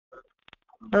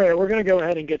All right, we're going to go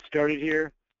ahead and get started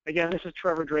here. Again, this is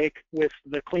Trevor Drake with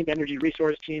the Clean Energy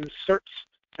Resource Team, CERTS,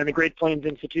 and the Great Plains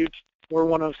Institute. We're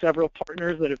one of several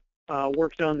partners that have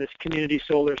worked on this Community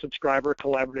Solar Subscriber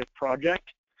Collaborative project.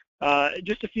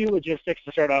 Just a few logistics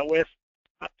to start out with.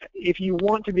 If you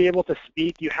want to be able to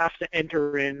speak, you have to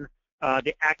enter in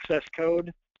the access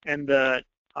code and the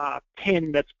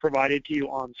PIN that's provided to you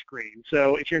on screen.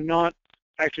 So if you're not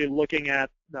actually looking at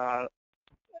the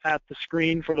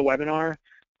screen for the webinar,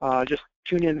 just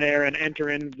tune in there and enter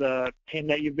in the PIN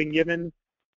that you've been given.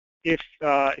 If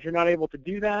you're not able to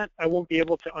do that, I won't be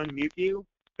able to unmute you,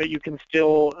 but you can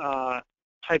still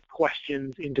type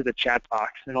questions into the chat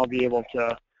box, and I'll be able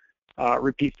to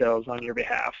repeat those on your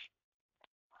behalf.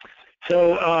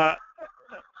 So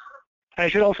I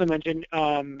should also mention,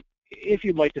 if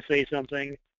you'd like to say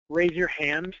something, raise your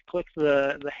hand, click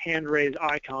the hand raise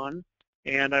icon,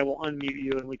 and I will unmute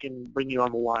you and we can bring you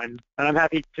on the line. And I'm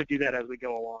happy to do that as we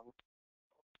go along.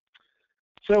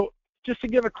 So just to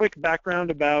give a quick background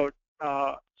about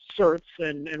CERTS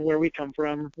and where we come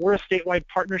from, we're a statewide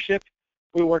partnership.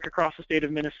 We work across the state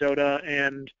of Minnesota,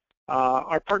 and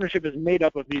our partnership is made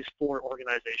up of these 4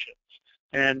 organizations.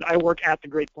 And I work at the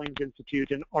Great Plains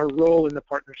Institute, and our role in the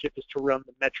partnership is to run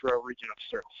the metro region of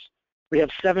CERTS. We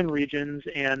have 7 regions,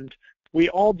 and we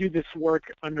all do this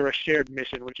work under a shared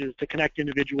mission, which is to connect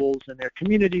individuals and their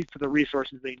communities to the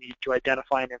resources they need to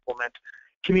identify and implement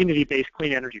community-based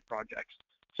clean energy projects.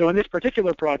 So in this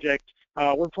particular project,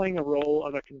 we're playing the role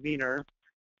of a convener,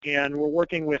 and we're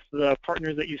working with the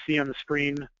partners that you see on the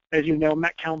screen. As you know,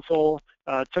 Met Council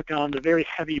took on the very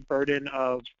heavy burden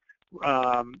of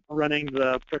running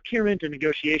the procurement and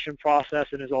negotiation process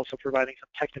and is also providing some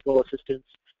technical assistance.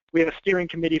 We have a steering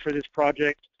committee for this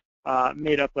project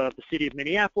made up of the city of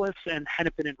Minneapolis and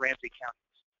Hennepin and Ramsey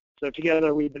counties. So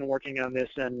together we've been working on this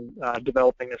and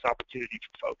developing this opportunity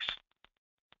for folks.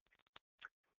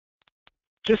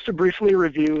 Just to briefly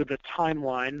review the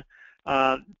timeline,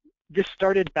 this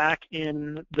started back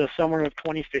in the summer of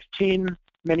 2015.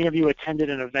 Many of you attended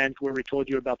an event where we told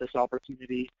you about this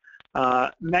opportunity.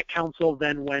 Met Council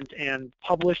then went and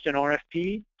published an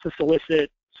RFP to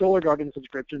solicit Solar Garden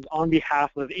subscriptions on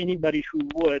behalf of anybody who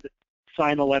would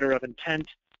sign a letter of intent.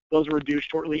 Those were due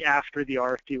shortly after the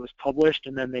RFP was published,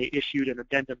 and then they issued an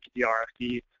addendum to the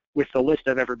RFP with the list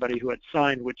of everybody who had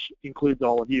signed, which includes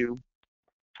all of you.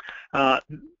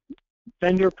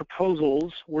 Vendor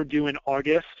proposals were due in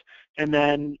August, and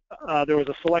then there was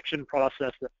a selection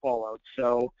process that followed.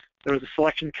 So there was a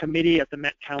selection committee at the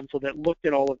Met Council that looked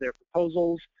at all of their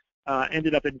proposals,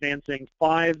 ended up advancing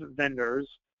 5 vendors,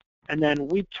 and then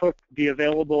we took the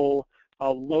available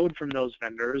load from those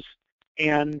vendors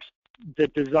and the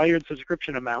desired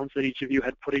subscription amounts that each of you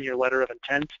had put in your letter of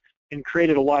intent and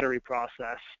created a lottery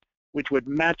process which would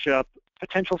match up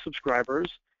potential subscribers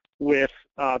with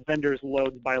vendors'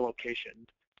 loads by location.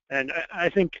 And I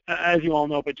think, as you all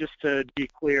know, but just to be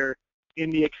clear, in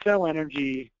the Xcel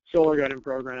Energy Solar Garden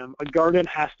program, a garden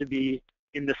has to be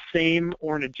in the same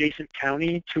or an adjacent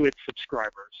county to its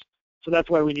subscribers. So that's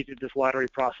why we needed this lottery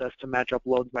process to match up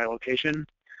loads by location.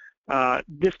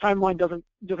 This timeline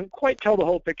doesn't quite tell the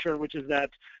whole picture, which is that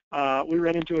we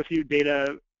ran into a few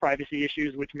data privacy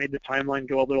issues which made the timeline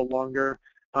go a little longer.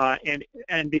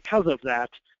 And because of that,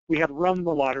 we had run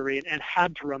the lottery and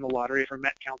had to run the lottery for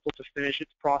Met Council to finish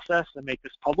its process and make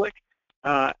this public.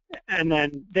 And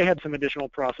then they had some additional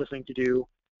processing to do.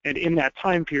 And in that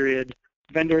time period,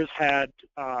 vendors had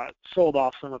sold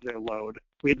off some of their load.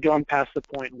 We had gone past the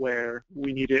point where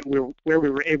we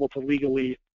were able to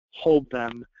legally hold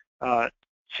them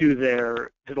to the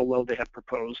load they had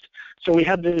proposed. So we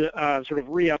had to sort of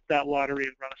re-up that lottery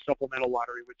and run a supplemental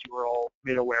lottery, which you were all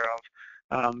made aware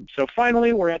of. So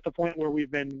finally, we're at the point where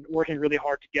we've been working really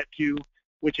hard to get to,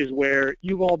 which is where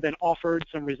you've all been offered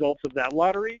some results of that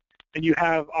lottery, and you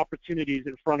have opportunities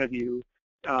in front of you,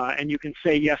 and you can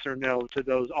say yes or no to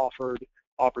those offered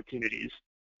opportunities.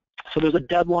 So there's a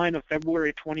deadline of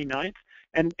February 29th,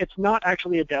 and it's not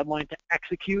actually a deadline to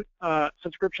execute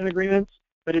subscription agreements,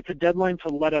 but it's a deadline to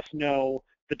let us know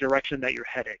the direction that you're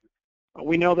heading.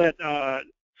 We know that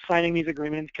signing these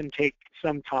agreements can take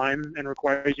some time and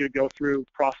requires you to go through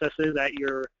processes at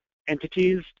your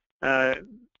entities,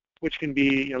 which can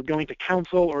be going to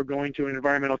council or going to an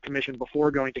environmental commission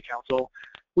before going to council.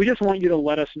 We just want you to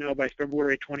let us know by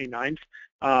February 29th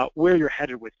where you're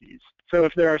headed with these. So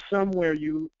if there are some where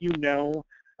you're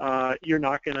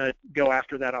not going to go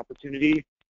after that opportunity,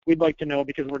 we'd like to know,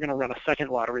 because we're going to run a second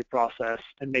lottery process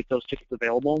and make those tickets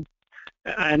available.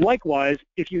 And likewise,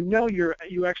 if you know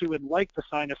you actually would like to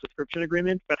sign a subscription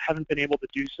agreement but haven't been able to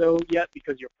do so yet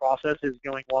because your process is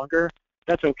going longer,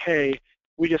 that's okay.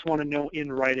 We just want to know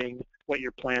in writing what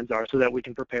your plans are so that we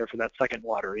can prepare for that second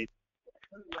lottery.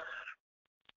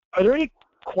 Are there any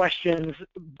questions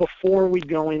before we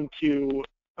go into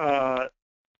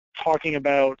talking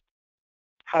about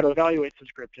how to evaluate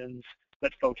subscriptions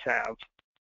that folks have?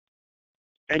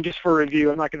 And just for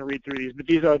review, I'm not going to read through these, but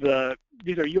these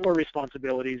are your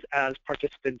responsibilities as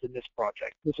participants in this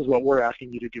project. This is what we're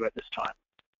asking you to do at this time.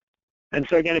 And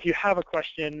so again, if you have a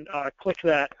question, click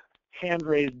that hand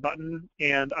raised button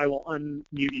and I will unmute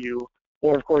you.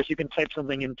 Or of course, you can type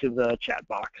something into the chat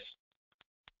box.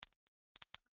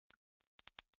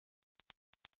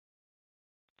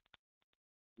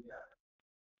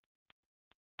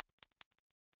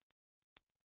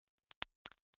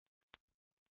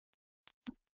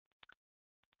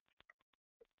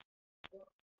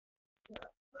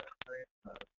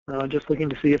 Just looking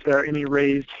to see if there are any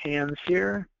raised hands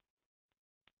here.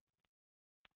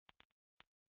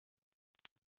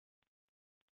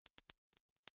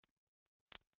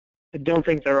 I don't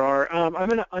think there are. I'm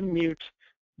going to unmute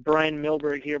Brian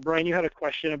Milberg here. Brian, you had a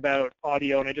question about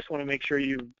audio, and I just want to make sure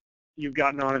you've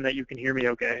gotten on and that you can hear me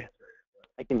okay.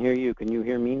 I can hear you. Can you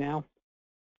hear me now?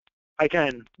 I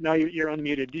can. Now you're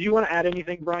unmuted. Did you want to add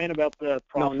anything, Brian, about the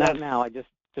process? No, not now. I just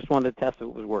wanted to test if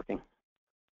it was working.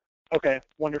 Okay,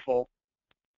 wonderful.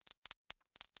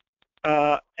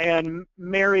 And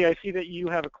Mary, I see that you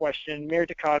have a question. Mary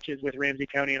Tkach is with Ramsey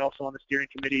County and also on the steering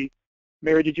committee.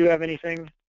 Mary, did you have anything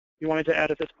you wanted to add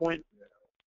at this point?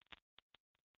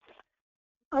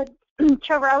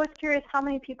 Trevor, I was curious how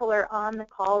many people are on the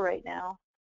call right now?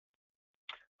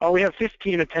 Oh, we have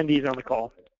 15 attendees on the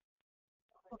call.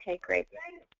 Okay, great.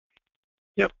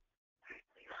 Yep.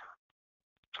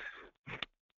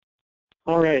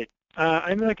 All right.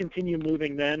 I'm going to continue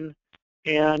moving then,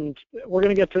 and we're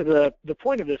going to get to the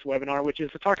point of this webinar, which is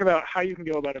to talk about how you can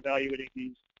go about evaluating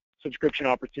these subscription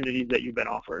opportunities that you've been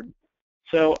offered.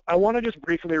 So I want to just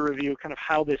briefly review kind of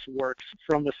how this works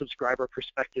from the subscriber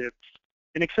perspective.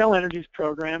 In Xcel Energy's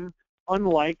program,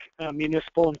 unlike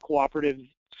municipal and cooperative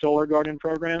solar garden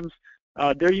programs,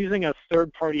 they're using a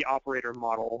third-party operator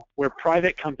model where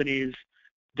private companies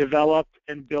develop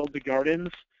and build the gardens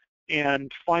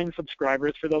and find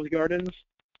subscribers for those gardens,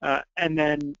 and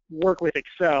then work with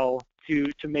Xcel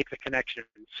to make the connection.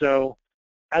 So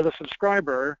as a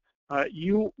subscriber,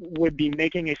 you would be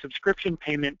making a subscription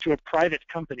payment to a private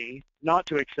company, not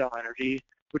to Xcel Energy,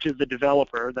 which is the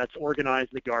developer that's organized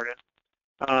the garden.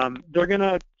 They're going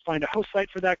to find a host site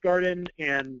for that garden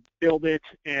and build it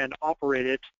and operate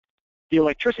it. The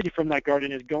electricity from that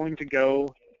garden is going to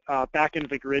go back into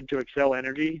the grid to Xcel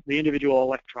Energy. The individual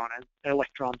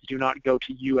electrons do not go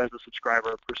to you as a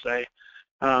subscriber per se.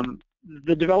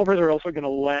 The developers are also going to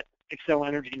let Xcel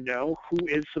Energy know who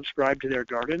is subscribed to their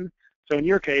garden. So in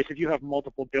your case, if you have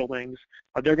multiple buildings,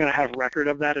 they're going to have record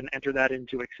of that and enter that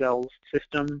into Xcel's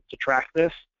system to track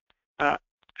this.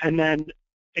 And then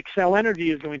Xcel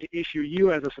Energy is going to issue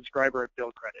you as a subscriber a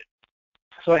bill credit.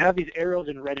 So I have these arrows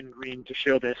in red and green to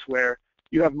show this, where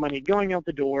you have money going out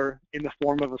the door in the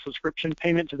form of a subscription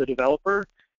payment to the developer,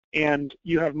 and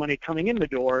you have money coming in the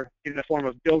door in the form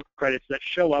of bill credits that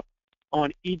show up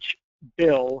on each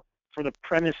bill for the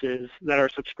premises that are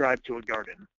subscribed to a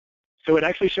garden. So it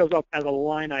actually shows up as a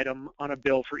line item on a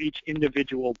bill for each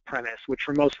individual premise, which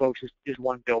for most folks is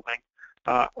one building.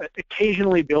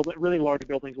 Occasionally, really large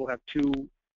buildings will have two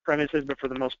premises, but for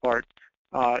the most part,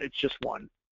 it's just one.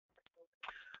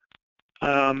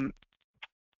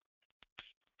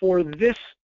 For this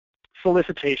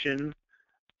solicitation,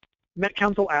 Met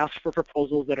Council asks for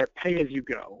proposals that are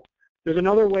pay-as-you-go. There's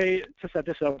another way to set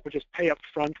this up, which is pay up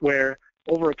front, where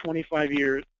over a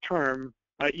 25-year term,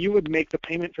 you would make the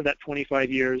payment for that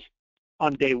 25 years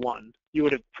on day one. You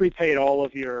would have prepaid all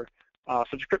of your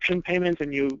subscription payments,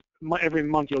 and every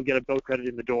month you'll get a bill credit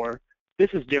in the door. This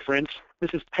is different.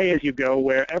 This is pay-as-you-go,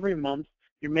 where every month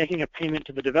you're making a payment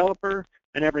to the developer,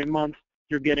 and every month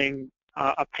you're getting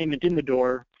a payment in the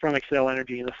door from Xcel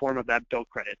Energy in the form of that bill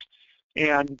credit.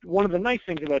 And one of the nice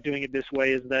things about doing it this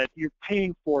way is that you're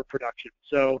paying for production.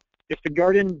 So if the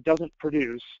garden doesn't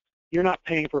produce, you're not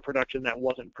paying for production that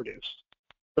wasn't produced.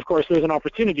 Of course, there's an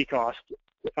opportunity cost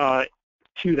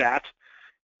to that,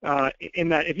 in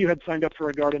that if you had signed up for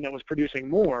a garden that was producing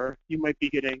more, you might be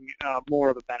getting more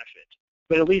of a benefit.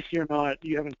 But at least you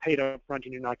haven't paid up front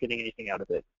and you're not getting anything out of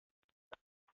it.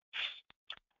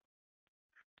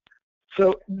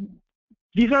 So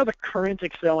these are the current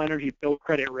Xcel Energy bill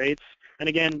credit rates. And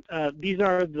again,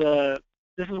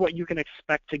 this is what you can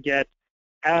expect to get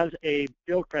as a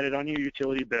bill credit on your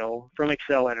utility bill from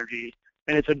Xcel Energy.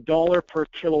 And it's $1 per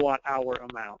kilowatt hour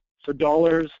amount. So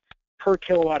dollars per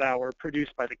kilowatt hour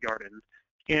produced by the garden.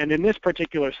 And in this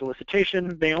particular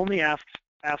solicitation, they only asked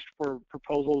for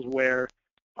proposals where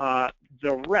the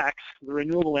RECs, the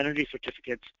renewable energy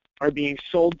certificates, are being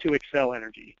sold to Xcel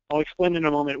Energy. I'll explain in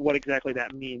a moment what exactly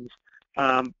that means.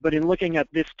 But in looking at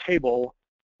this table,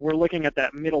 we're looking at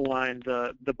that middle line,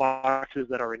 the boxes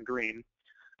that are in green.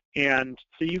 And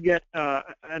so you get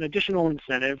an additional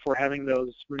incentive for having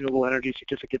those renewable energy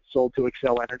certificates sold to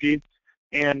Xcel Energy.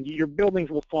 And your buildings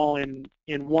will fall in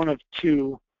one of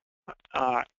two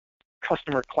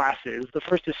customer classes. The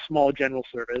first is small general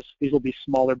service. These will be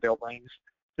smaller buildings.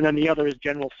 And then the other is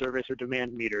general service or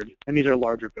demand metered, and these are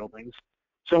larger buildings.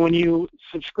 So when you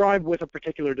subscribe with a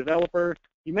particular developer,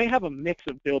 you may have a mix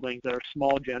of buildings that are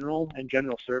small general and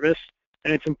general service,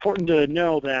 and it's important to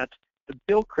know that the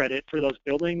bill credit for those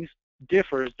buildings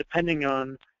differs depending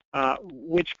on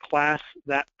which class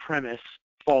that premise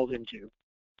falls into.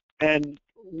 And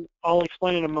I'll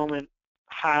explain in a moment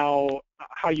how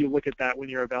you look at that when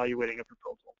you're evaluating a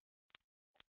proposal.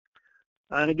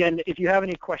 And again, if you have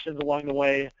any questions along the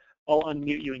way, I'll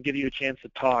unmute you and give you a chance to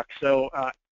talk. So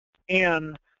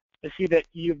Anne, I see that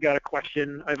you've got a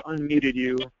question. I've unmuted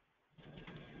you.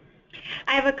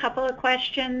 I have a couple of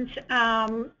questions.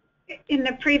 In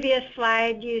the previous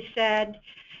slide, you said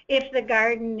if the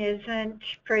garden isn't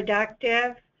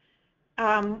productive,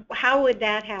 how would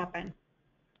that happen?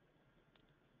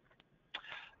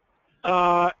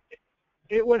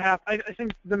 It would happen. I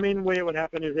think the main way it would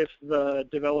happen is if the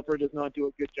developer does not do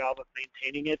a good job of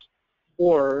maintaining it,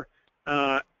 or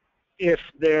if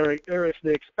the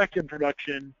expected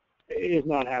production is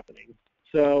not happening.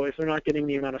 So if they're not getting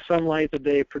the amount of sunlight that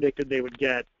they predicted they would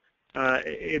get,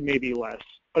 it may be less.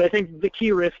 But I think the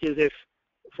key risk is if,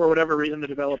 for whatever reason, the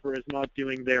developer is not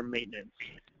doing their maintenance.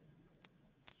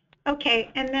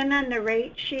 Okay, and then on the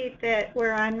rate sheet that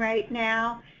we're on right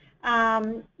now,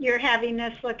 you're having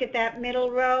us look at that middle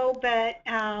row, but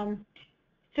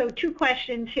so two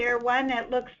questions here. One, it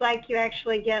looks like you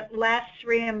actually get less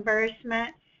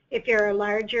reimbursement if you're a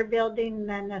larger building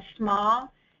than a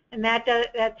small, and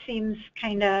that seems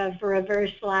kind of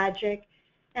reverse logic.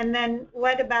 And then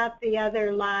what about the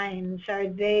other lines? Are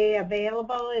they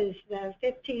available? Is the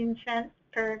 15 cents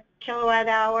per kilowatt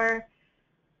hour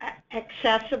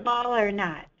accessible or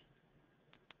not?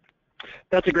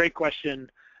 That's a great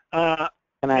question. Can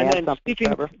I add something,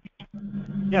 Trevor?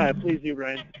 Yeah, please do,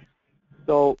 Brian.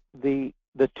 So the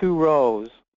two rows,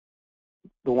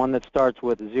 the one that starts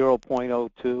with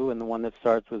 0.02 and the one that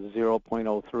starts with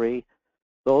 0.03,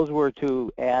 those were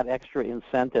to add extra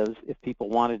incentives if people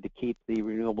wanted to keep the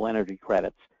renewable energy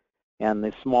credits. And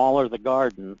the smaller the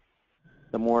garden,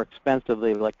 the more expensive the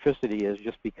electricity is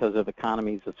just because of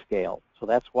economies of scale. So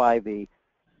that's why the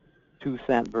 2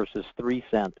 cent versus 3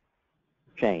 cent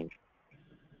change.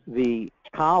 The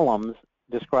columns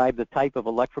describe the type of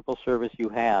electrical service you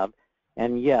have,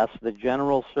 and yes, the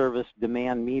general service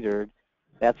demand metered,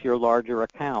 that's your larger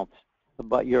accounts,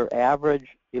 but your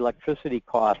average electricity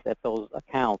cost at those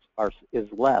accounts is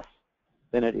less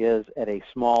than it is at a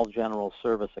small general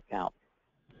service account.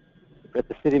 At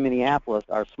the City of Minneapolis,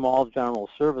 our small general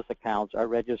service accounts are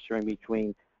registering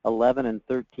between 11 and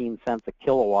 13 cents a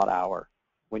kilowatt hour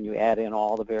when you add in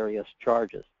all the various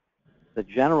charges. The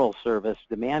general service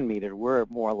demand meter, we're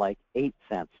more like 8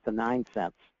 cents to 9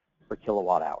 cents per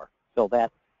kilowatt hour. So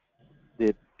that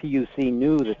the PUC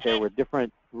knew that there were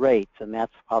different rates, and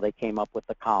that's how they came up with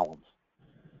the columns.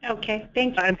 Okay,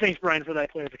 thank you. And thanks, Brian, for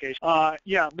that clarification.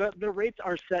 Yeah, the rates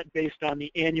are set based on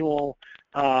the annual,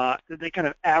 the kind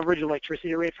of average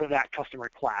electricity rate for that customer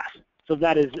class. So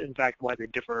that is, in fact, why they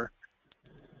differ.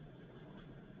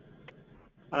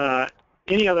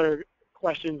 Any other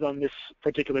questions on this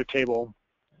particular table?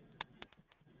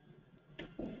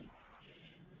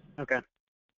 Okay.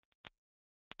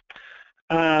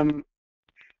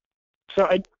 So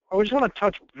I just want to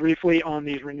touch briefly on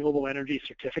these renewable energy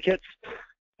certificates.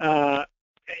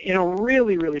 In a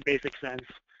really, really basic sense,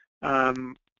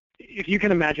 if you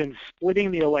can imagine splitting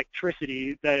the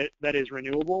electricity that is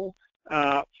renewable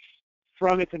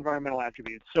from its environmental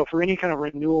attributes. So for any kind of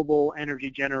renewable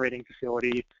energy generating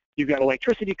facility, you've got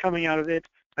electricity coming out of it,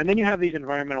 and then you have these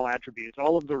environmental attributes,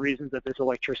 all of the reasons that this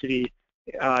electricity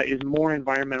is more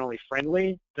environmentally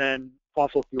friendly than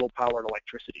fossil fuel powered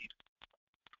electricity.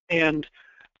 And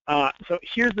so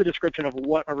here's the description of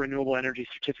what a renewable energy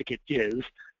certificate is.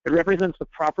 It represents the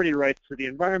property rights to the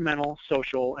environmental,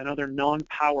 social, and other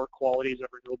non-power qualities of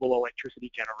renewable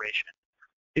electricity generation.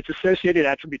 Its associated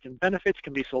attributes and benefits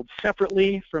can be sold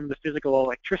separately from the physical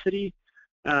electricity.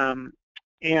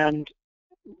 And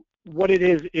what it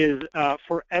is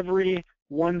for every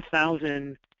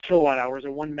 1,000 kilowatt hours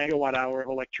or 1 megawatt hour of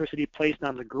electricity placed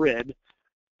on the grid,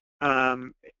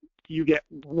 you get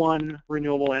one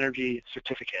renewable energy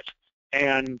certificate.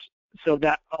 And so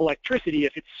that electricity,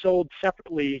 if it's sold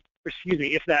separately,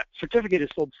 if that certificate is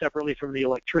sold separately from the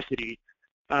electricity,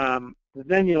 then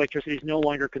the electricity is no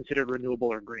longer considered renewable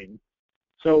or green.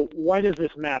 So why does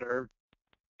this matter?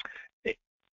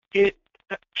 It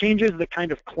changes the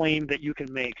kind of claim that you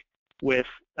can make with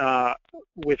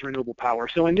renewable power.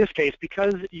 So in this case,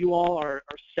 because you all are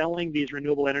selling these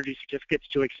renewable energy certificates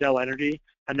to Xcel Energy,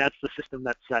 and that's the system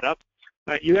that's set up,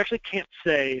 you actually can't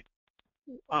say,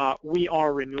 we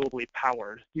are renewably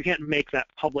powered. You can't make that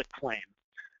public claim.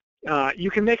 You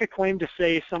can make a claim to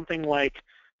say something like,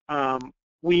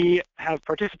 we have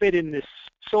participated in this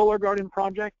solar garden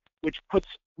project, which puts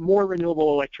more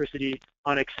renewable electricity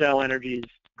on Xcel Energy's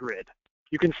grid.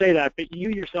 You can say that, but you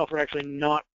yourself are actually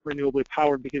not renewably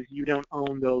powered because you don't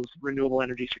own those renewable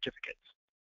energy certificates.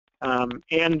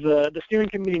 And the steering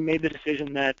committee made the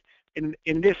decision that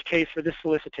in this case, for this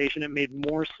solicitation, it made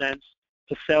more sense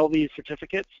to sell these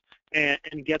certificates and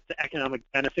get the economic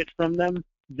benefit from them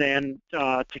than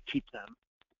to keep them.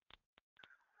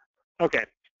 Okay,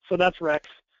 so that's RECS.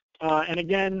 And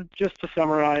again, just to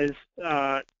summarize,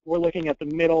 we're looking at the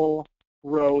middle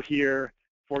row here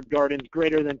for gardens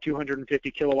greater than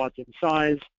 250 kilowatts in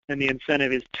size, and the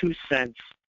incentive is 2 cents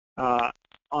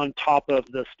on top of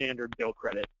the standard bill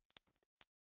credit.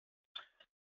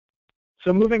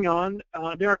 So moving on,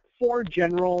 there are 4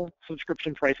 general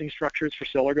subscription pricing structures for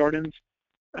solar gardens.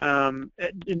 And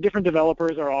different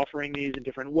developers are offering these in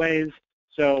different ways.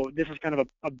 So this is kind of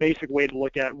a basic way to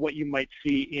look at what you might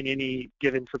see in any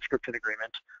given subscription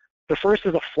agreement. The first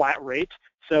is a flat rate.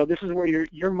 So this is where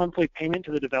your monthly payment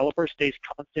to the developer stays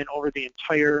constant over the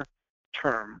entire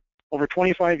term. Over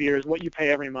 25 years, what you pay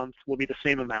every month will be the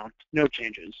same amount, no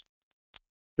changes.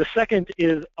 The second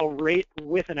is a rate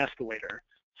with an escalator.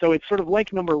 So it's sort of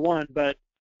like number 1, but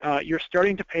you're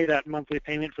starting to pay that monthly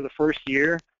payment for the first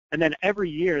year, and then every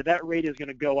year that rate is going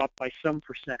to go up by some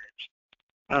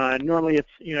percentage. Normally it's,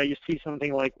 you see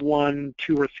something like 1,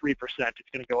 2, or 3%. It's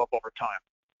going to go up over time.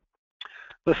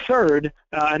 The third,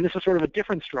 and this is sort of a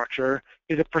different structure,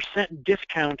 is a %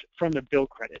 discount from the bill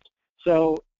credit.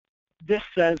 So this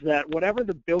says that whatever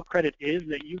the bill credit is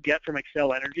that you get from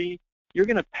Xcel Energy, you're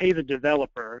going to pay the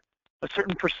developer a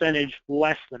certain percentage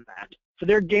less than that. So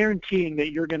they're guaranteeing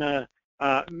that you're going to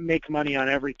make money on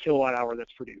every kilowatt hour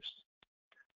that's produced.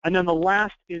 And then the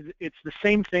last is it's the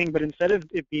same thing, but instead of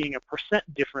it being a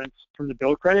 % difference from the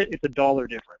bill credit, it's a dollar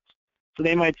difference. So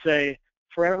they might say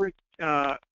for every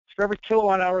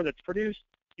kilowatt hour that's produced,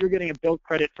 you're getting a bill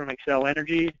credit from Xcel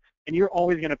Energy, and you're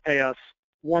always going to pay us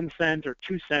 1 cent or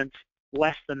 2 cents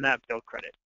less than that bill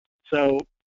credit. So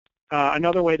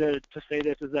another way to say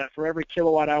this is that for every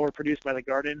kilowatt hour produced by the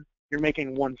garden, you're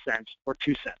making 1 cent or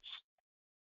 2 cents.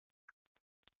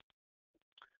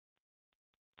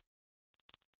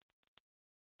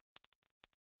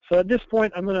 So at this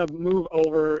point, I'm going to move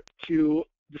over to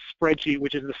the spreadsheet,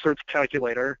 which is the search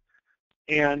calculator.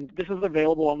 And this is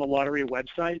available on the lottery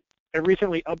website. I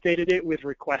recently updated it with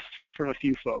requests from a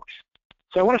few folks.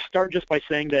 So I want to start just by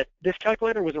saying that this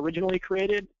calculator was originally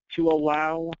created to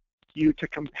allow you to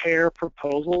compare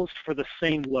proposals for the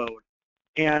same load.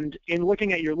 And in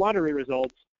looking at your lottery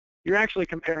results, you're actually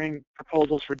comparing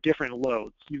proposals for different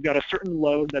loads. You've got a certain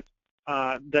load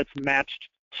that's matched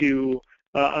to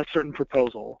a certain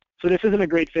proposal. So this isn't a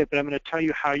great fit, but I'm going to tell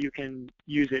you how you can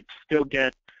use it to still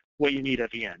get what you need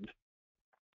at the end.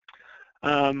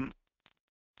 And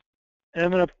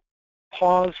I'm going to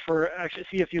pause for, actually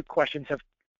see a few questions have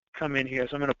come in here,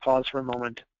 so I'm going to pause for a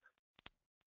moment.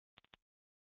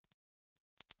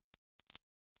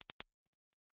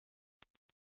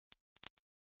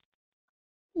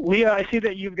 Leah, I see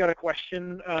that you've got a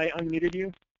question. I unmuted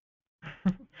you.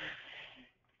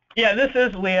 Yeah, this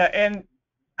is Leah, and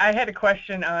I had a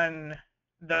question on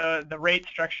the rate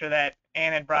structure that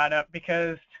Ann had brought up,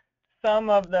 because some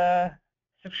of the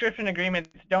subscription agreements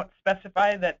don't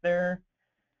specify that their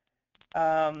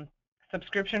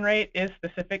subscription rate is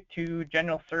specific to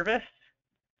general service.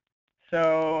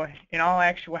 So in all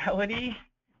actuality,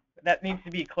 that needs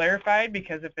to be clarified,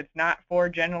 because if it's not for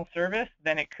general service,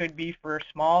 then it could be for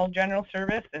small general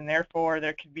service, and therefore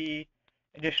there could be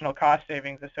additional cost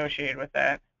savings associated with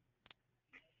that.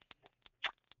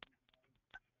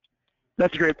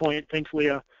 That's a great point. Thanks,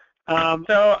 Leah.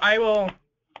 So I will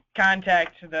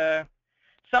contact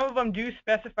some of them do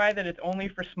specify that it's only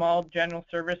for small general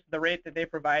service, the rate that they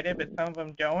provided, but some of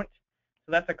them don't.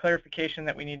 So that's a clarification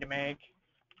that we need to make.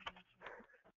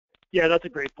 Yeah, that's a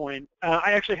great point.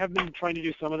 I actually have been trying to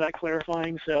do some of that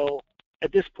clarifying. So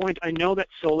at this point, I know that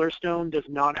SolarStone does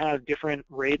not have different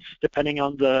rates depending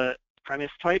on the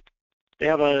premise type. They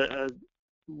have a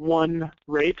one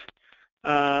rate,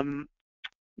 and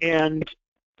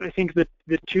I think that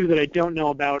the two that I don't know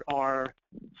about are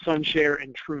SunShare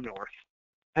and True North.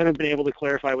 I haven't been able to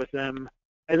clarify with them.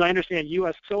 As I understand,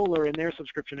 U.S. Solar in their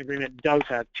subscription agreement does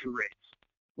have two rates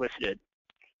listed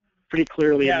pretty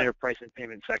clearly in their price and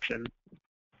payment section.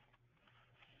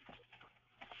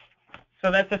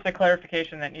 So that's just a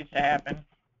clarification that needs to happen.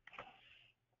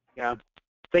 Yeah.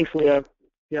 Thanks, Leah.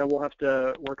 Yeah, we'll have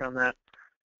to work on that.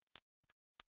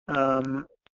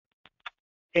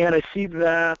 And I see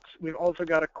that we've also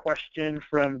got a question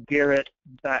from Garrett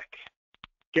Beck.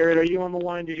 Garrett, are you on the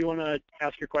line? Did you want to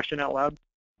ask your question out loud?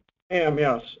 I am,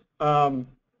 yes.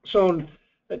 So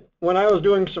when I was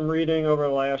doing some reading over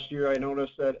the last year, I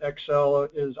noticed that Xcel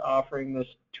is offering this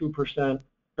 2%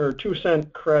 or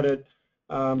 2-cent credit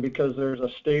because there's a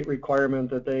state requirement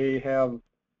that they have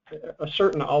a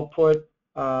certain output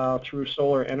through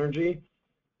solar energy.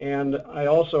 And I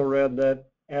also read that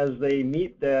as they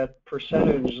meet that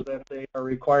percentage that they are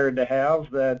required to have,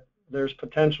 that there's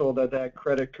potential that that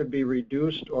credit could be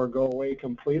reduced or go away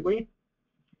completely.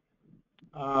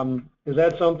 Is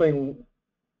that something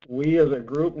we as a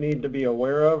group need to be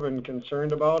aware of and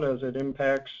concerned about as it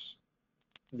impacts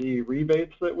the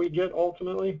rebates that we get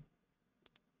ultimately?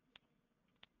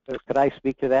 Could I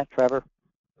speak to that, Trevor?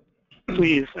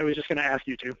 Please, I was just going to ask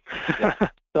you to. Yeah.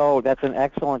 So that's an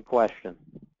excellent question.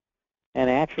 And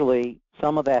actually,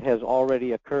 some of that has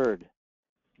already occurred.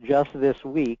 Just this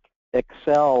week,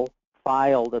 Xcel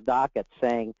filed a docket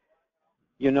saying,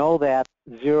 you know that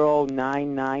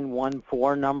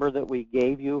 09914 number that we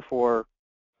gave you for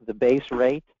the base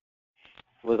rate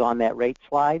was on that rate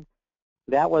slide?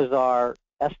 That was our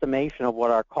estimation of what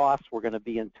our costs were going to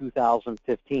be in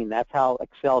 2015. That's how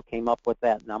Xcel came up with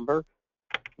that number.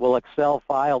 Well, Xcel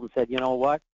filed and said, you know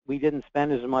what, we didn't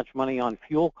spend as much money on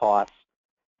fuel costs,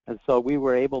 and so we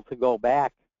were able to go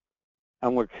back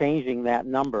and we're changing that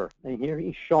number. And here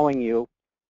he's showing you,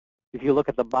 if you look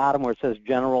at the bottom where it says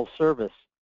general service,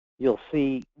 you'll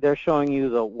see they're showing you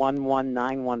the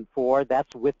 11914.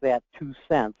 That's with that 2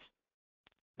 cents.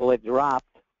 Well, it dropped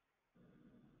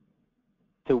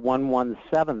to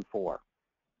 1174.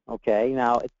 Okay,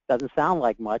 now it doesn't sound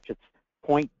like much. It's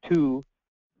 0.2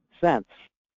 cents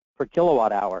per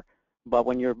kilowatt hour. But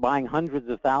when you're buying hundreds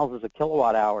of thousands of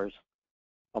kilowatt hours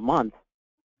a month,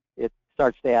 it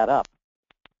starts to add up.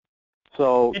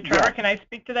 So, hey, Trevor, can I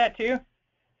speak to that too?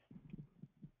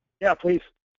 Yeah, please.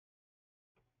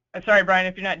 Sorry, Brian,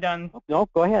 if you're not done. No,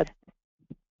 go ahead.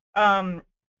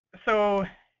 So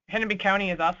Hennepin County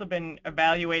has also been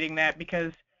evaluating that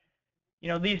because, you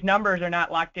know, these numbers are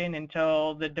not locked in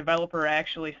until the developer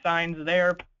actually signs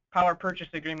their power purchase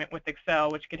agreement with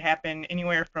Xcel, which could happen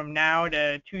anywhere from now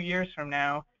to 2 years from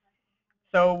now.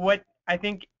 So what I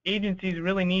think agencies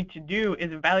really need to do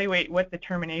is evaluate what the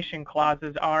termination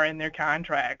clauses are in their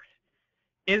contracts.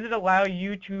 Is it allow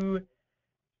you to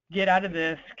get out of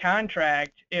this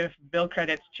contract if bill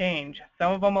credits change?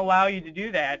 Some of them allow you to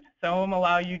do that. Some of them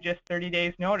allow you just 30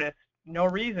 days notice, no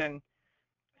reason.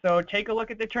 So take a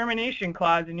look at the termination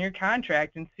clause in your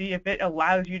contract and see if it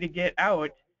allows you to get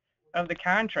out of the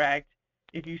contract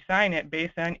if you sign it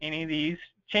based on any of these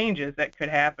changes that could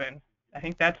happen. I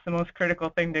think that's the most critical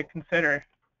thing to consider.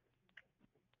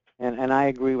 And I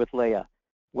agree with Leah.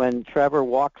 When Trevor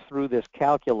walks through this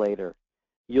calculator,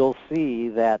 you'll see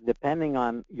that depending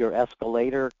on your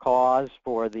escalator clause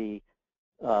for the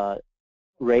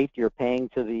rate you're paying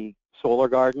to the solar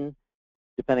garden,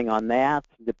 depending on that,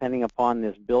 depending upon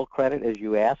this bill credit, as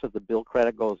you asked, if the bill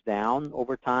credit goes down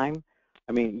over time,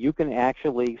 I mean, you can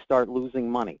actually start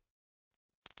losing money.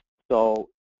 So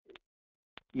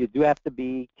you do have to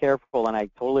be careful, and I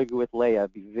totally agree with Leah.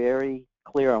 Be very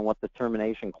clear on what the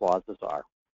termination clauses are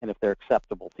and if they're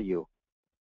acceptable to you.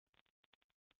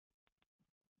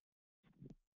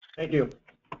 Thank you.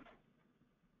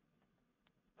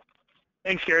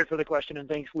 Thanks, Garrett, for the question, and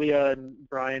thanks, Leah and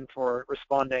Brian, for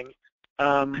responding.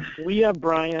 Leah,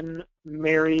 Brian,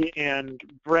 Mary, and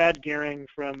Brad Gehring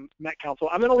from Met Council.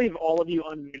 I'm going to leave all of you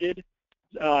unmuted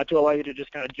to allow you to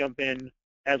just kind of jump in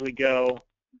as we go.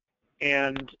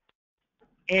 And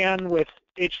Anne with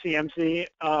HCMC,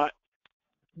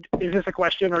 is this a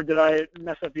question, or did I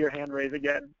mess up your hand raise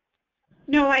again?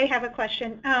 No, I have a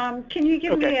question. Can you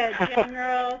give me a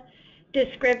general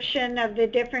description of the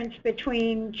difference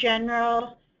between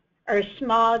general or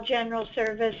small general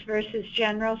service versus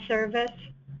general service?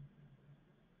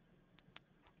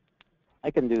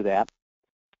 I can do that.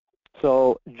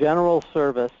 So general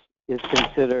service is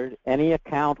considered any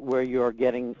account where you're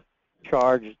getting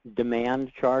charged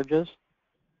demand charges.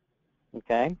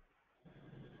 Okay?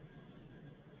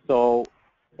 So,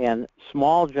 and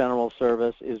small general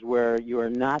service is where you are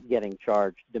not getting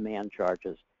charged demand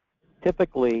charges.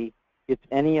 Typically, it's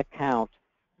any account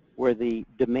where the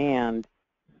demand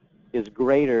is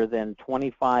greater than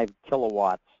 25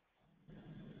 kilowatts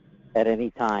at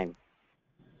any time.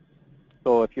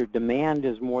 So if your demand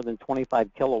is more than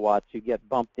 25 kilowatts, you get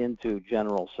bumped into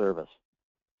general service,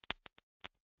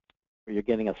 where you're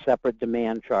getting a separate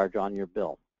demand charge on your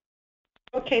bill.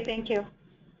 Okay, thank you.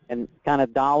 And kind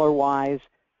of dollar-wise,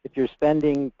 if you're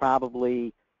spending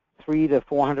probably $300 to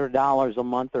 $400 a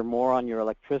month or more on your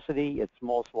electricity, it's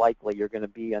most likely you're going to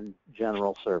be in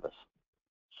general service.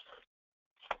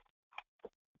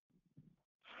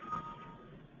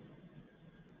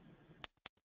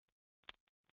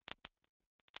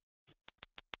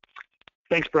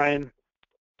 Thanks, Brian.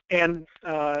 And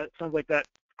it sounds like that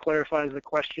clarifies the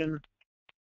question.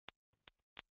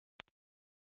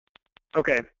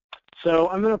 Okay, so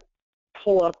I'm going to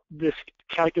pull up this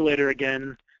calculator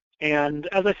again. And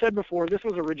as I said before, this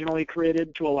was originally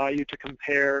created to allow you to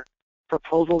compare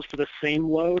proposals for the same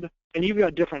load. And you've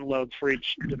got different loads for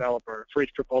each developer, for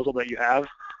each proposal that you have.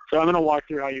 So I'm going to walk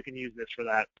through how you can use this for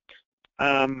that.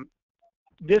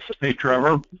 Hey,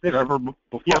 Trevor. Trevor,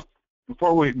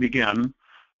 before we begin,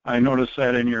 I noticed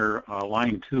that in your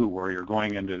line 2, where you're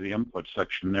going into the input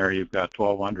section there, you've got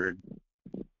 1,200.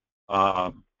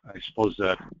 I suppose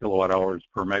that kilowatt hours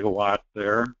per megawatt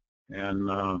there,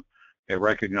 and it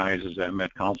recognizes that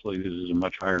Met Council uses a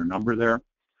much higher number there.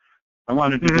 I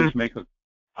wanted to just make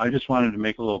I just wanted to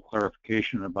make a little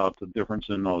clarification about the difference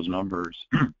in those numbers.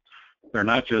 They're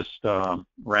not just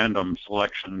random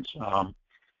selections. The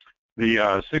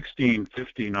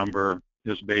 1650 number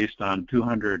is based on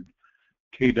 200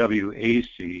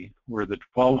 kWAC, where the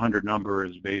 1200 number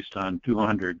is based on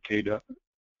 200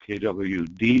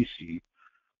 kWDC.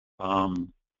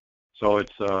 So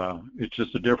it's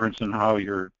just a difference in how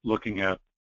you're looking at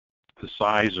the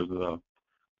size of the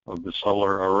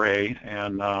solar array.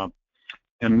 And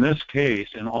in this case,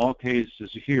 in all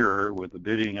cases here with the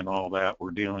bidding and all that,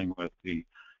 we're dealing with the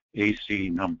AC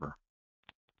number.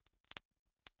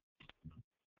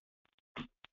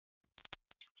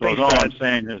 So all I'm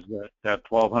saying is that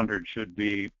 1200 should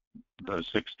be the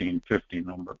 1650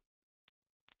 number.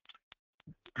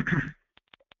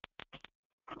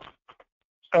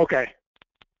 Okay.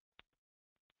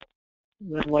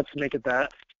 Then let's make it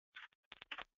that.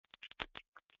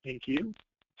 Thank you.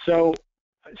 So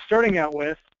starting out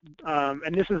with,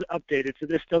 and this is updated, so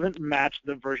this doesn't match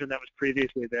the version that was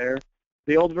previously there.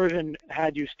 The old version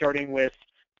had you starting with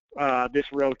this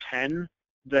row 10,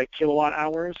 the kilowatt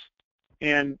hours,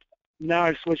 and now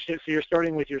I've switched it so you're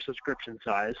starting with your subscription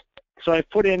size. So I've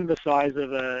put in the size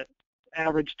of an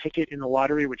average ticket in the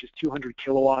lottery, which is 200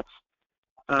 kilowatts.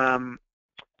 And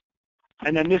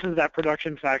then this is that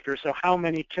production factor. So how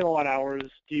many kilowatt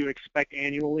hours do you expect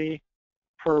annually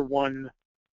per 1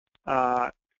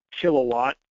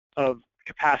 kilowatt of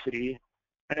capacity?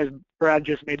 And as Brad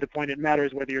just made the point, it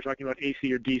matters whether you're talking about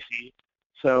AC or DC.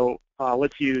 So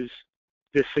let's use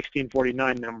this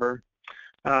 1649 number.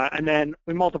 And then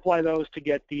we multiply those to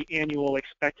get the annual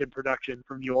expected production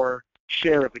from your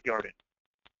share of the garden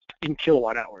in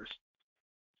kilowatt hours.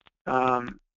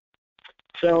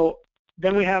 So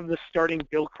then we have the starting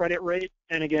bill credit rate.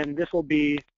 And again, this will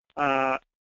be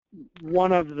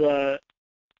one of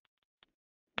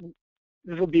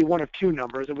 2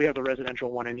 numbers, and we have the residential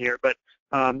one in here, but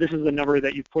this is the number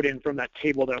that you put in from that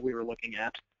table that we were looking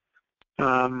at.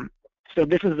 So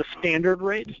this is the standard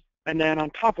rate, and then on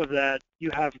top of that,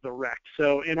 you have the rec.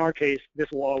 So in our case,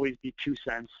 this will always be 2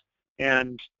 cents,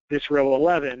 and this row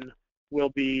 11 will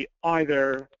be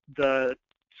either the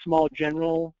small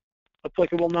general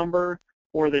applicable number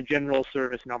or the general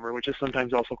service number, which is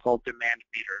sometimes also called demand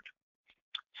metered.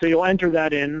 So you'll enter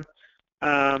that in,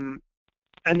 and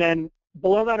then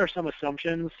below that are some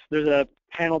assumptions. There's a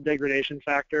panel degradation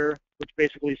factor, which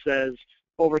basically says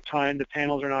over time the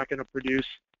panels are not going to produce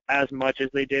as much as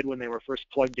they did when they were first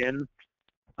plugged in.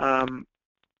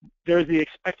 There's the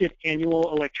expected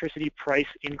annual electricity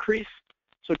price increase.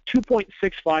 So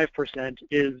 2.65%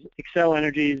 is Xcel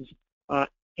Energy's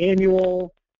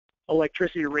annual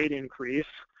electricity rate increase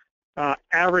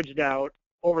averaged out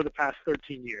over the past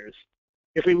 13 years.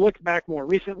 If we look back more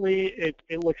recently, it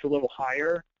looks a little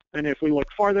higher. And if we look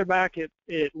farther back, it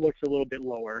looks a little bit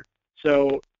lower.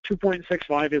 So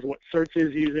 2.65 is what CERTS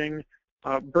is using.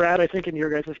 Brad, I think in your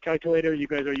guys' calculator, you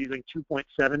guys are using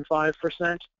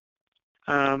 2.75%.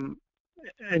 And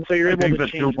so you're able to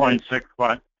change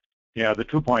 2.65. Yeah, the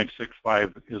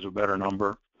 2.65 is a better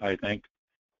number, I think.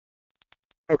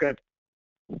 Okay.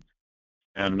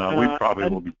 And we probably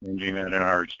will be changing that in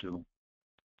ours too.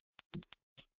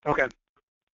 Okay.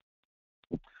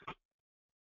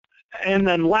 And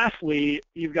then lastly,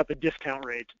 you've got the discount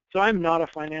rate. So I'm not a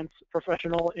finance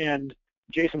professional, and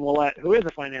Jason Willett, who is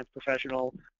a finance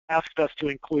professional, asked us to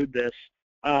include this.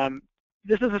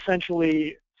 This is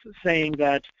essentially saying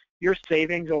that your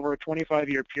savings over a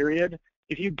 25-year period,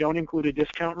 if you don't include a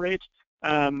discount rate,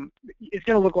 it's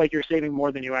going to look like you're saving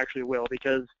more than you actually will,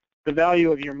 because the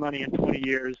value of your money in 20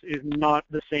 years is not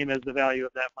the same as the value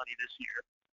of that money this year.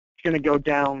 It's going to go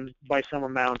down by some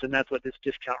amount, and that's what this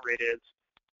discount rate is.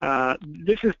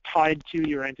 This is tied to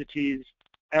your entity's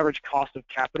average cost of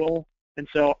capital. And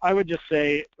so I would just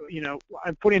say, you know,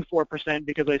 I'm putting 4%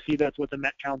 because I see that's what the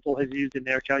Met Council has used in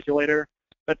their calculator.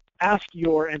 But ask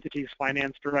your entity's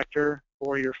finance director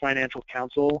or your financial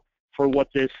counsel for what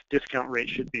this discount rate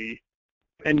should be.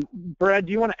 And Brad,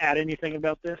 do you want to add anything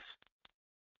about this?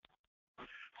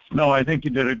 No, I think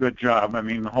you did a good job. I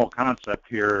mean, the whole concept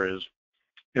here is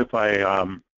if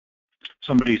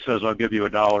somebody says, I'll give you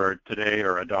 $1 today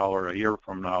or $1 a year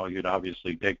from now, you'd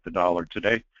obviously take the $1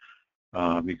 today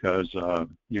because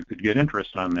you could get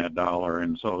interest on that $1,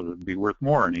 and so it would be worth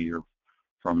more in a year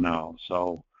from now.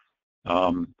 So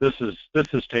this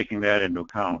is taking that into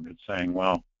account. It's saying,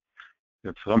 well,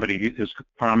 if somebody is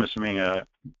promising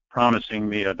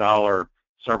me $1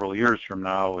 several years from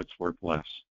now, it's worth less.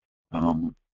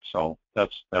 So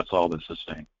that's all this is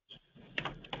saying.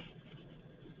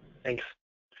 Thanks.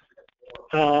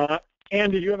 Ann,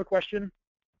 did you have a question?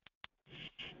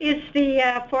 Is the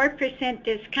 4%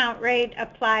 discount rate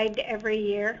applied every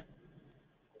year?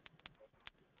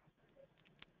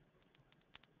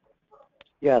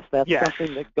 Yes, that's Yes.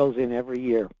 something that goes in every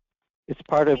year. It's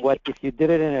part of what, if you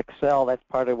did it in Excel, that's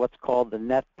part of what's called the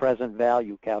net present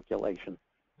value calculation.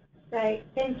 Right,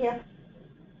 thank you.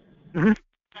 Mm-hmm.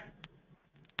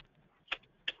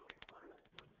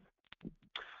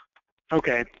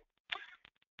 Okay.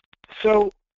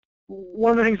 So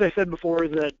one of the things I said before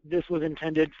is that this was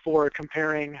intended for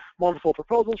comparing multiple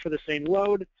proposals for the same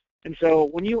load. And so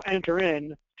when you enter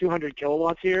in 200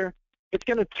 kilowatts here, it's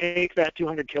going to take that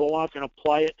 200 kilowatts and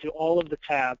apply it to all of the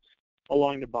tabs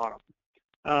along the bottom.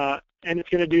 And it's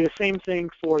going to do the same thing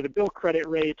for the bill credit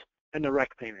rate and the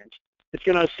rec payment. It's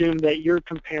going to assume that you're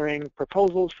comparing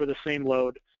proposals for the same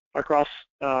load across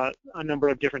a number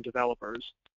of different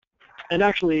developers. And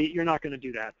actually, you're not going to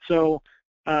do that. So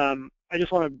I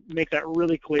just want to make that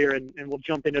really clear, and we'll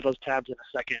jump into those tabs in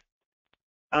a second.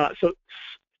 So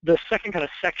the second kind of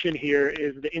section here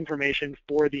is the information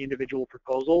for the individual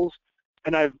proposals.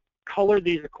 And I've colored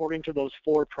these according to those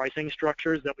 4 pricing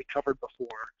structures that we covered before.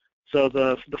 So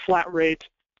the flat rate,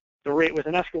 the rate with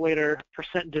an escalator,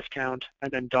 % discount,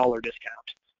 and then dollar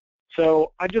discount.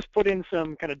 So I just put in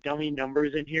some kind of dummy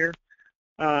numbers in here.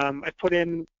 I put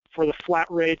in, for the flat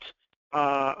rate,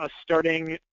 a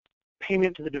starting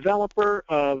payment to the developer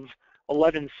of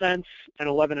 11 cents and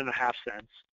 11.5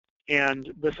 cents.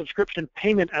 And the subscription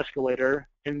payment escalator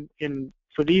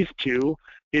for these two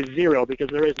is 0 because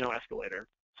there is no escalator.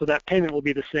 So that payment will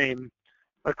be the same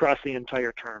across the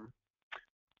entire term.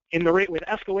 In the rate with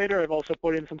escalator, I've also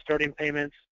put in some starting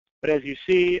payments, but as you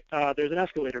see, there's an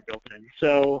escalator built in.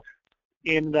 So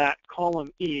in that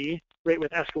column E, rate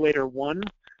with escalator 1,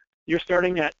 you're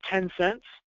starting at 10 cents,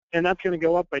 and that's going to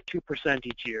go up by 2%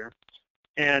 each year.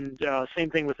 And same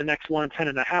thing with the next one,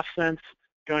 10.5 cents,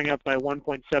 going up by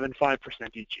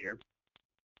 1.75% each year.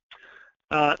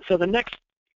 So the next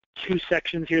 2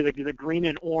 sections here, the green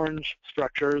and orange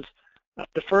structures,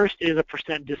 the first is a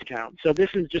 % discount. So this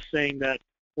is just saying that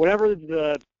whatever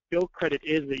the bill credit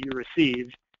is that you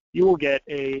received, you will get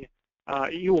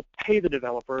you will pay the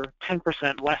developer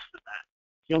 10% less than that.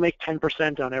 You'll make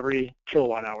 10% on every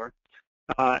kilowatt hour.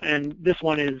 And this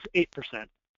one is 8%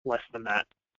 less than that.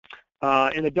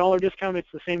 In the dollar discount,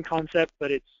 it's the same concept,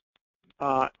 but it's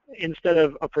instead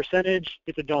of a percentage,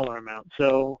 it's a dollar amount.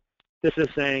 So this is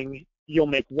saying you'll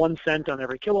make 1 cent on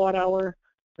every kilowatt hour,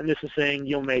 and this is saying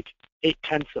you'll make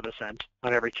 0.8 of a cent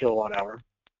on every kilowatt hour.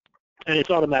 And it's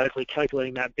automatically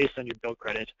calculating that based on your bill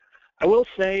credit. I will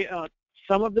say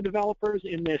some of the developers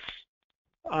in this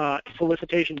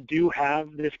solicitation do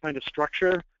have this kind of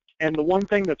structure. And the one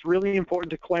thing that's really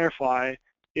important to clarify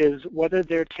is whether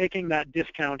they're taking that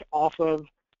discount off of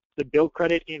the bill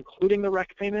credit, including the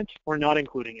rec payment, or not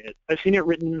including it. I've seen it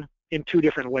written in 2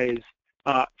 different ways.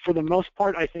 For the most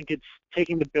part, I think it's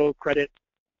taking the bill credit,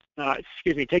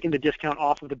 taking the discount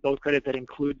off of the bill credit that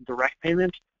includes the rec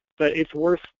payment, but it's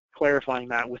worth clarifying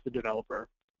that with the developer.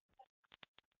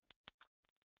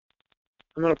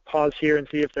 I'm going to pause here and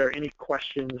see if there are any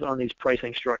questions on these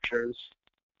pricing structures.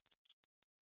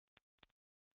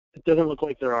 It doesn't look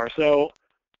like there are. So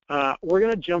we're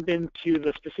going to jump into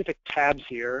the specific tabs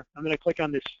here. I'm going to click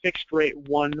on this fixed rate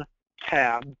 1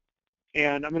 tab,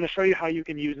 and I'm going to show you how you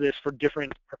can use this for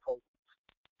different proposals.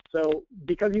 So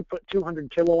because you put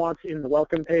 200 kilowatts in the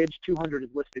welcome page, 200 is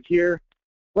listed here.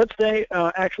 Let's say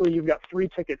actually you've got 3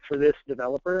 tickets for this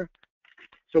developer.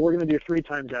 So we're going to do 3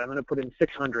 times that. I'm going to put in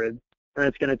 600, and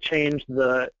it's going to change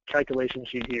the calculation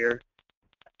sheet here.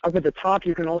 Up at the top,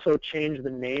 you can also change the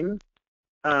name.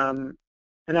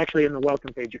 And actually in the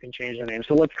welcome page, you can change the name.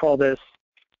 So let's call this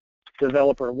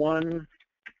developer 1.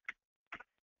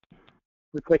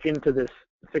 We click into this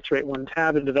fixed rate 1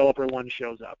 tab, and developer 1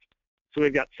 shows up. So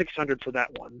we've got 600 for that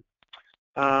one.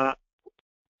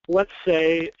 Let's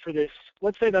say for this,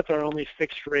 let's say that's our only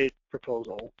fixed rate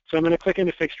proposal. So I'm going to click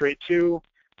into fixed rate 2.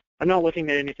 I'm not looking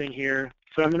at anything here,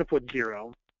 so I'm going to put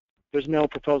 0. There's no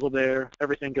proposal there.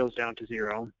 Everything goes down to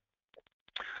 0.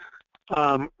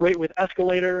 Rate with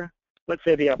escalator. Let's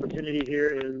say the opportunity here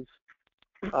is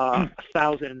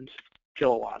 1,000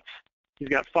 kilowatts. You've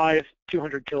got 5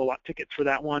 200 kilowatt tickets for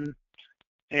that one.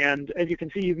 And as you can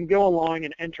see, you can go along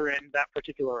and enter in that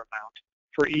particular amount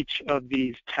for each of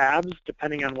these tabs,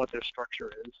 depending on what their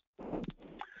structure is.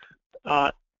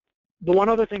 The one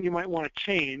other thing you might want to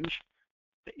change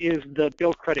is the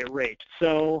bill credit rate.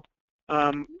 So,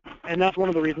 and that's one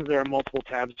of the reasons there are multiple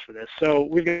tabs for this. So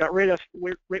we've got rate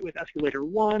with escalator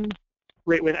 1,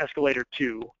 rate with escalator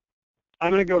 2.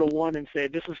 I'm going to go to 1 and say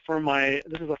this is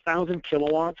 1,000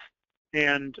 kilowatts,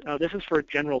 and this is for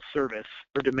general service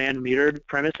for demand metered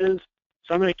premises.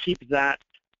 So I'm going to keep that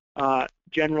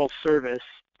general service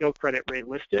bill credit rate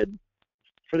listed.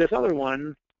 For this other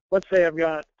one, let's say I've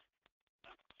got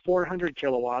 400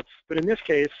 kilowatts, but in this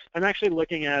case, I'm actually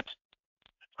looking at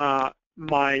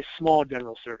my small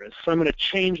general service. So I'm going to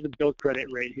change the bill credit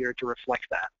rate here to reflect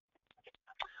that.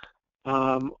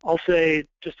 I'll say,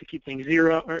 just to keep things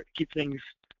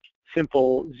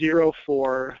simple, 0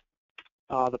 for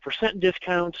the %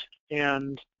 discount,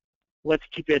 and let's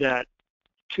keep it at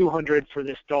 200 for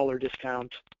this dollar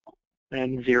discount,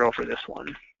 and 0 for this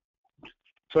one.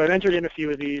 So I've entered in a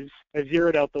few of these. I've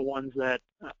zeroed out the ones that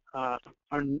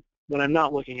I'm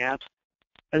not looking at.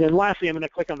 And then lastly, I'm going to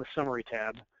click on the summary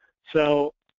tab.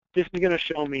 So this is going to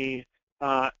show me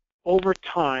over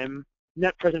time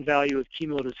net present value of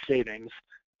cumulative savings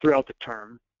throughout the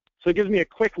term. So it gives me a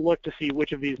quick look to see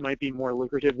which of these might be more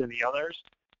lucrative than the others.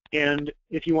 And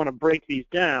if you want to break these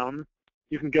down,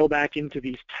 you can go back into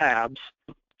these tabs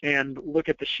and look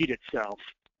at the sheet itself.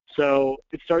 So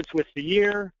it starts with the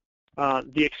year,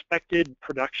 the expected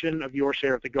production of your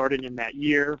share of the garden in that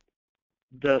year,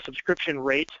 the subscription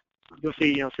rate. You'll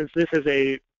see, since this is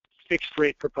a fixed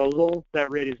rate proposal, that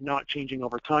rate is not changing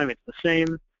over time. It's the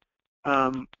same.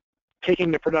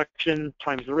 Taking the production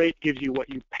times the rate gives you what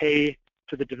you pay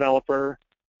to the developer,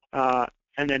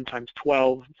 and then times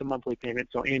 12, it's a monthly payment,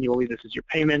 so annually this is your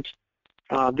payment.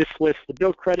 This lists the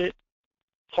bill credit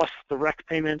plus the REC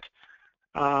payment,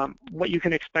 what you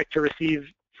can expect to receive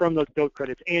from those bill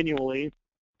credits annually,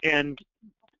 and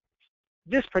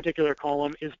this particular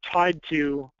column is tied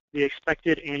to the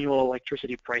expected annual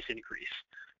electricity price increase.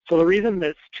 So the reason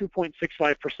that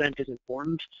 2.65% is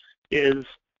important is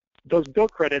those bill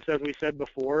credits, as we said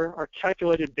before, are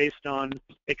calculated based on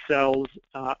Xcel's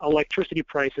electricity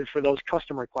prices for those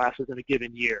customer classes in a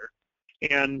given year.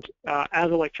 And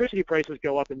as electricity prices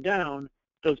go up and down,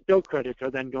 those bill credits are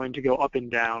then going to go up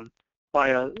and down by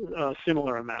a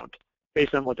similar amount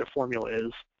based on what their formula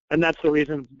is. And that's the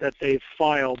reason that they've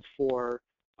filed for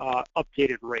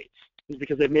updated rates, is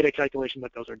because they've made a calculation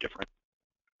that those are different.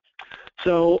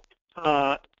 So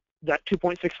that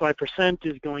 2.65%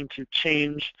 is going to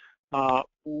change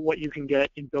what you can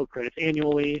get in bill credits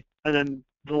annually. And then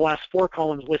the last 4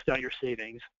 columns list out your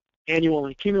savings. Annual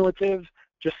and cumulative,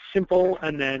 just simple,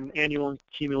 and then annual and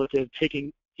cumulative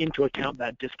taking into account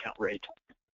that discount rate.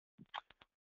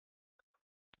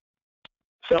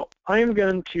 So I'm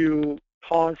going to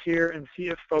pause here and see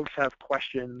if folks have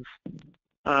questions,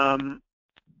 and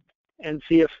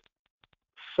see if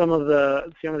some of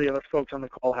the other folks on the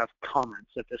call have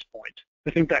comments at this point.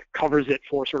 I think that covers it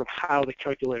for sort of how the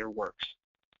calculator works.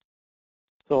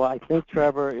 So I think,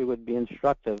 Trevor, it would be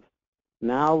instructive.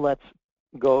 Now let's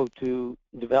go to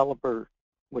developer,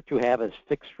 what you have as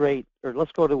fixed rate, or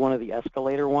let's go to one of the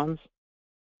escalator ones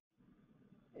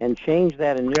and change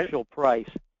that initial price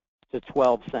to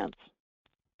 12 cents.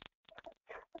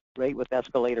 Rate with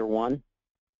escalator 1.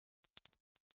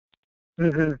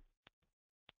 Mm-hmm.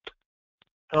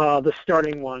 The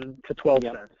starting one to 12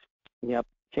 cents. Yep.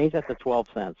 Change that to 12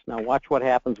 cents. Now watch what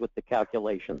happens with the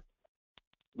calculation.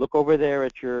 Look over there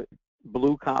at your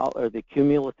blue column, or the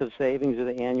cumulative savings or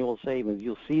the annual savings,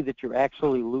 you'll see that you're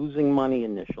actually losing money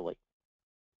initially.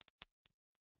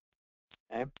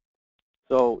 Okay?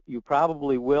 So you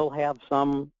probably will have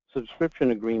some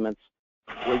subscription agreements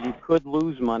where you could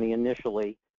lose money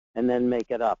initially and then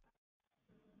make it up.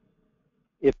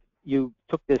 If you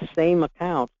took this same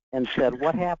account and said,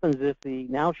 what happens if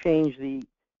now change the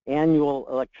annual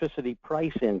electricity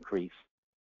price increase?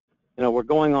 You know, we're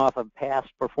going off of past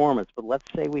performance, but let's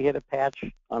say we hit a patch,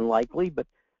 unlikely, but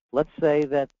let's say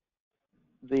that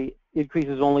the increase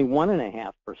is only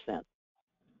 1.5% for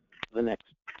the next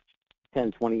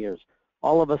 10, 20 years.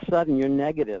 All of a sudden, you're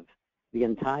negative the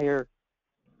entire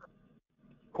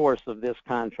course of this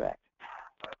contract.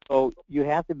 So you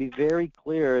have to be very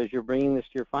clear as you're bringing this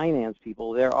to your finance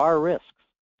people. There are risks.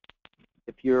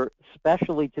 If you're,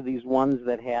 especially to these ones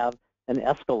that have an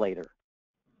escalator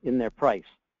in their price.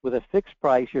 With a fixed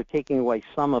price, you're taking away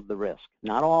some of the risk,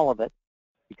 not all of it,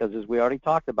 because as we already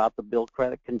talked about, the bill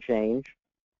credit can change.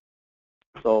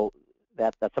 So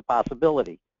that's a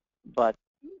possibility. But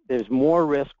there's more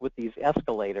risk with these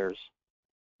escalators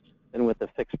than with a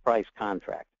fixed price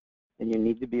contract, and you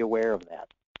need to be aware of that.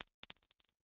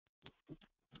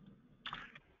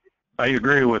 I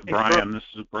agree with Brian. This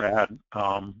is Brad.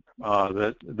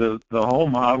 The whole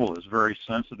model is very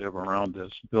sensitive around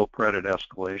this bill credit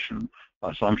escalation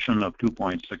assumption of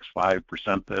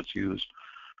 2.65% that's used.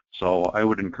 So I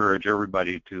would encourage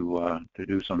everybody to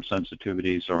do some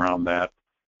sensitivities around that.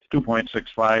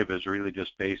 2.65 is really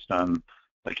just based on,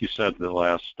 like you said, the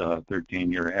last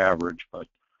 13-year average, but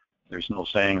there's no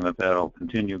saying that that'll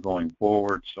continue going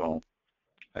forward. So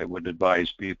I would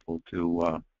advise people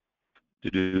to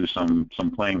do some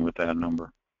playing with that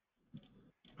number.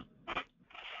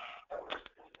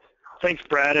 Thanks,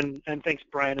 Brad, and thanks,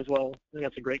 Brian, as well. I think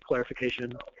that's a great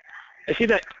clarification. I see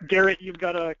that, Garrett, you've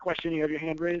got a question. You have your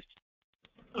hand raised.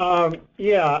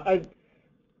 Yeah,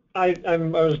 I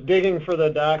was digging for the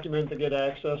document to get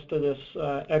access to this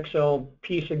Excel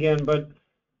piece again, but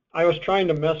I was trying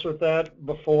to mess with that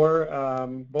before,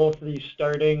 both the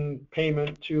starting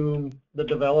payment to the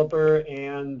developer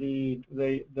and the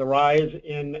rise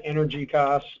in energy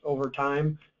costs over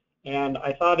time. And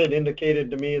I thought it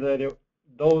indicated to me that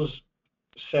those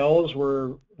cells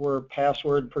were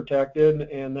password protected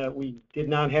and that we did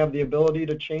not have the ability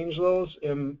to change those.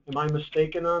 Am I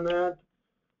mistaken on that?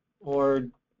 Or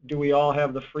do we all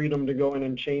have the freedom to go in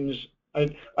and change? I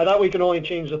thought we could only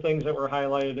change the things that were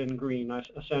highlighted in green,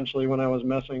 essentially, when I was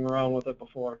messing around with it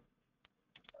before.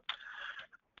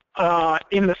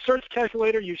 In the search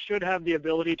calculator, you should have the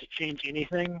ability to change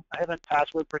anything. I haven't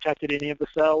password protected any of the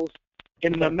cells.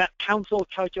 In the Met Council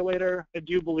calculator, I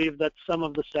do believe that some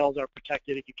of the cells are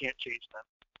protected if you can't change them.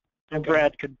 And Okay.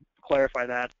 Brad could clarify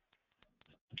that.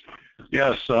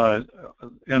 Yes,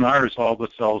 in ours, all the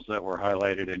cells that were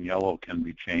highlighted in yellow can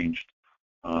be changed.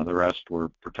 The rest were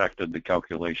protected, the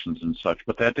calculations and such.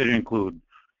 But that did include,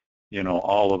 you know,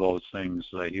 all of those things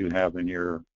that you have in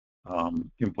your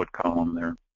input column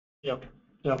there. Yep.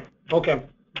 Yep. Okay.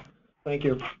 Thank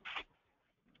you.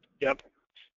 Yep.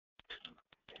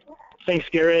 Thanks,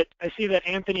 Garrett. I see that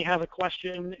Anthony has a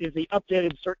question. Is the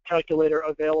updated CERT calculator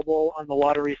available on the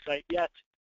lottery site yet?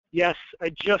 Yes, I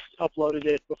just uploaded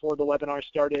it before the webinar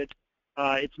started.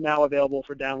 It's now available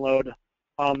for download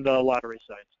on the lottery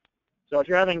site. So if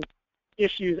you're having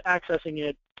issues accessing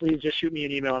it, please just shoot me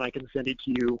an email and I can send it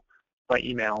to you by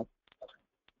email.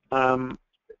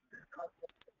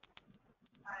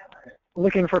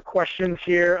 Looking for questions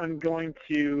here. I'm going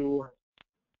to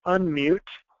unmute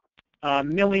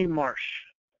Millie Marsh.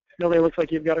 Millie, looks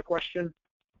like you've got a question.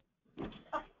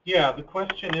 Yeah, the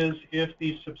question is, if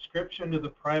the subscription to the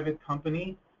private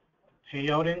company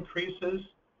payout increases,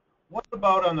 what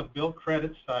about on the bill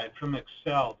credit side from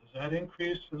Xcel? Does that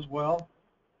increase as well?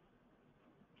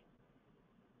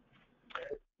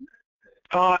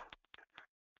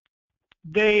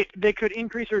 They could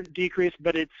increase or decrease,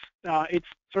 but it's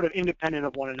sort of independent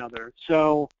of one another.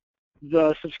 So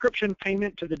the subscription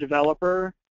payment to the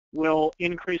developer will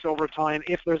increase over time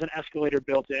if there's an escalator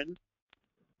built in.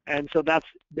 And so that's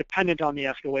dependent on the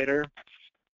escalator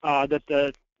that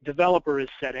the developer is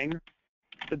setting.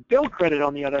 The bill credit,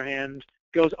 on the other hand,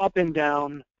 goes up and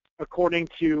down according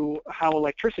to how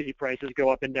electricity prices go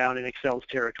up and down in Xcel's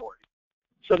territory.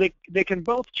 So they can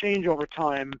both change over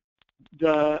time.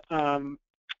 The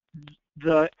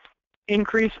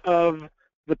increase of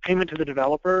the payment to the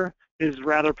developer is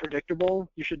rather predictable.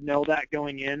 You should know that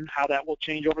going in, how that will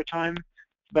change over time.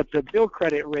 But the bill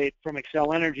credit rate from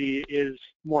Xcel Energy is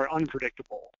more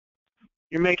unpredictable.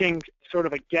 You're making sort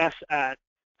of a guess at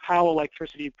how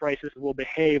electricity prices will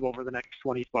behave over the next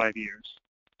 25 years.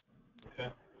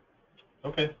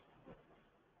 Okay.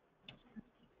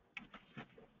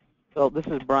 So this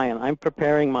is Brian. I'm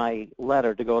preparing my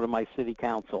letter to go to my city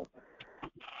council.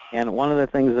 And one of the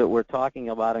things that we're talking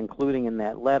about including in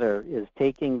that letter is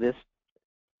taking this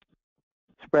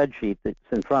spreadsheet that's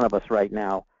in front of us right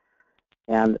now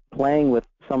and playing with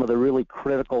some of the really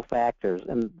critical factors.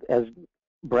 And as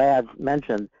Brad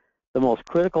mentioned, the most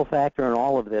critical factor in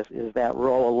all of this is that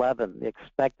row 11, the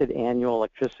expected annual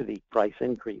electricity price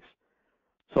increase.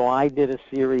 So I did a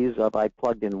series of, I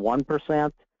plugged in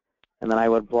 1%, and then I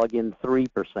would plug in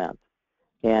 3%.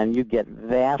 And you get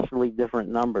vastly different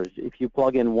numbers. If you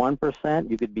plug in 1%,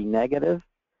 you could be negative.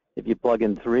 If you plug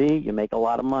in 3, you make a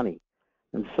lot of money.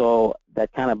 And so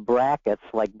that kind of brackets,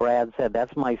 like Brad said,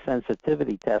 that's my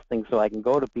sensitivity testing, so I can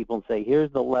go to people and say,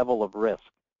 here's the level of risk.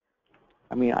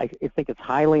 I mean, I think it's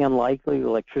highly unlikely the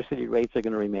electricity rates are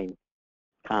going to remain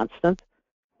constant.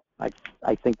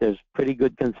 I think there's pretty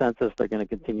good consensus they're going to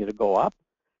continue to go up.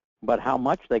 But how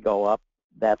much they go up,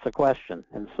 that's a question.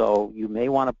 And so you may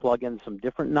want to plug in some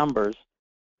different numbers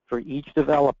for each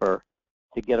developer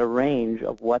to get a range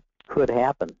of what could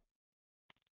happen.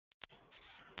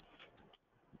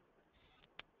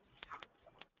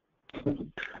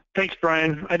 Thanks,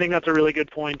 Brian. I think that's a really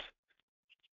good point.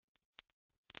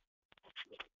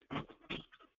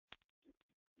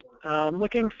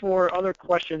 Looking for other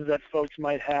questions that folks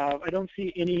might have. I don't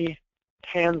see any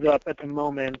hands up at the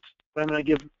moment, but I'm going to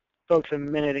give folks a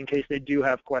minute in case they do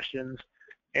have questions.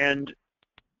 And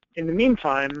in the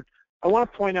meantime, I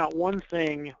want to point out one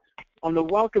thing. On the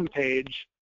welcome page,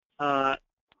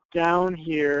 down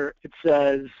here, it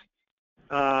says,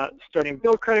 starting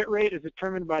bill credit rate is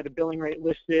determined by the billing rate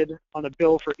listed on the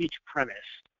bill for each premise.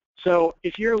 So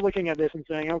if you're looking at this and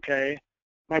saying, okay,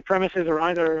 my premises are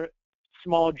either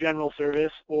small general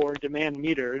service or demand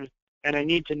metered, and I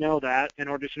need to know that in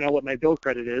order to know what my bill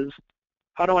credit is,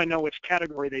 how do I know which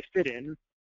category they fit in?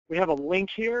 We have a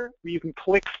link here where you can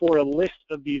click for a list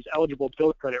of these eligible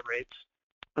bill credit rates.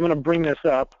 I'm going to bring this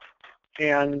up,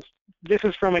 and this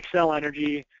is from Xcel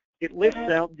Energy. It lists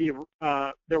out the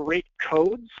rate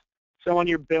codes. So on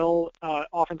your bill,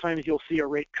 oftentimes you'll see a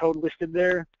rate code listed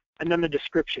there, and then the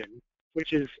description,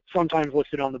 which is sometimes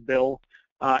listed on the bill.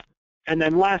 And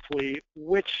then lastly,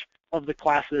 which of the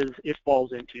classes it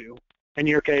falls into. In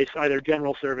your case, either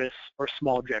general service or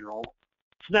small general.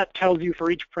 So that tells you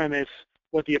for each premise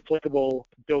what the applicable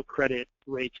bill credit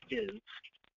rate is.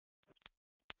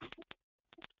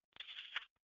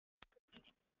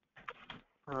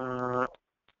 I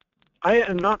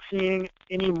am not seeing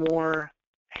any more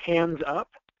hands up.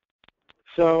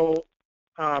 So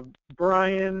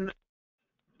Brian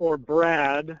or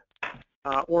Brad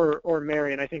or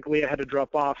Marion, I think Leah had to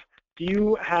drop off. Do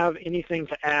you have anything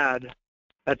to add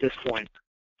at this point?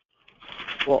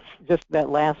 Well, just that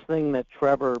last thing that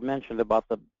Trevor mentioned about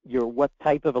what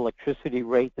type of electricity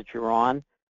rate that you're on.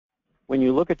 When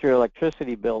you look at your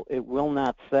electricity bill, it will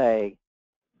not say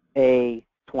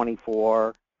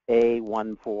A24,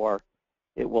 A14.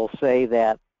 It will say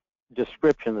that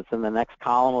description that's in the next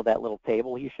column of that little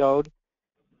table he showed.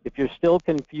 If you're still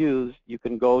confused, you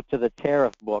can go to the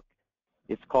tariff book.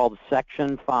 It's called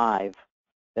Section 5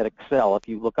 at Xcel. If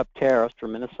you look up tariffs for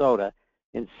Minnesota,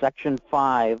 in Section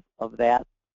 5 of that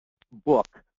book,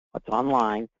 it's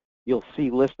online, you'll see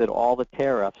listed all the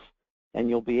tariffs, and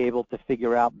you'll be able to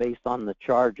figure out based on the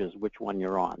charges which one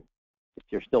you're on, if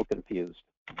you're still confused.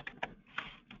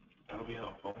 That'll be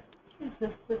helpful. Is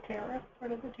this the tariff,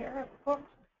 part of the tariff book?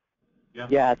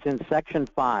 Yeah, it's in Section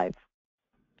 5.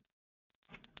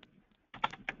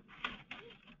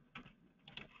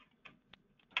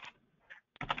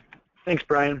 Thanks,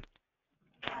 Brian.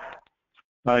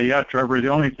 Yeah, Trevor, the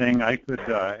only thing I could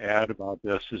add about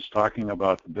this is talking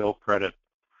about the bill credit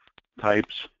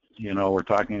types. You know, we're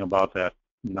talking about that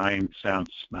 9 cents,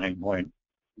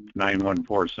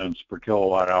 9.914 cents per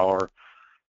kilowatt hour.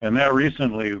 And that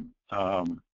recently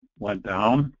went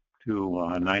down to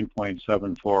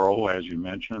 9.740, as you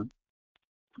mentioned.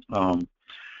 And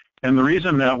the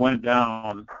reason that went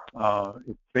down,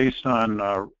 based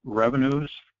on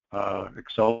revenues,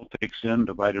 Xcel takes in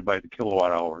divided by the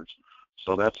kilowatt hours.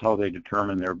 So that's how they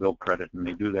determine their bill credit, and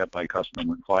they do that by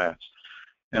customer class.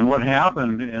 And what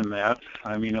happened in that,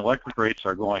 I mean, electric rates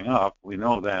are going up. We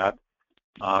know that.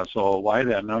 So why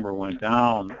that number went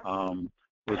down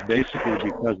was basically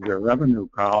because their revenue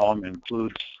column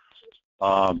includes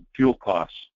fuel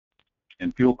costs,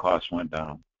 and fuel costs went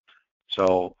down.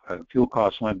 So fuel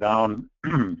costs went down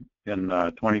in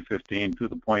 2015 to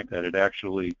the point that it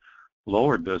actually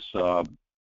lowered this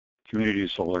community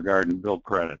solar garden bill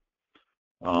credit.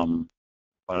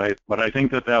 But I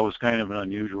think that was kind of an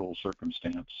unusual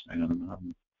circumstance,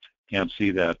 and can't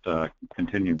see that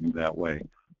continuing that way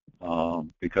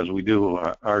because we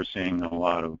are seeing a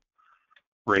lot of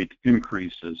rate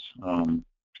increases.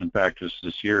 In fact, just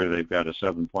this year they've got a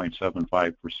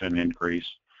 7.75% increase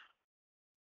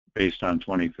based on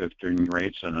 2015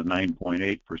 rates and a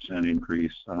 9.8%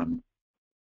 increase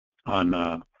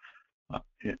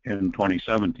in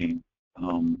 2017.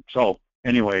 So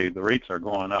anyway, the rates are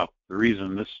going up. The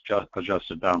reason this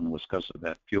adjusted down was because of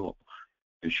that fuel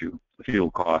issue, the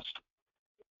fuel cost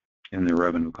in the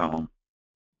revenue column.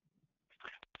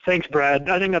 Thanks, Brad.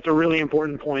 I think that's a really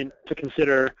important point to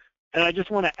consider. And I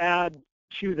just want to add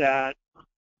to that,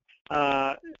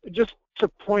 just to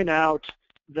point out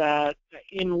that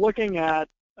in looking at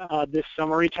this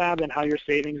summary tab and how your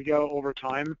savings go over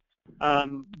time,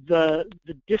 the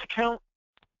discount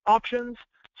options,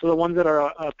 so the ones that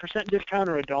are a % discount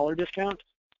or a dollar discount,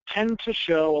 tend to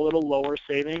show a little lower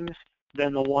savings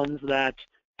than the ones that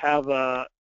have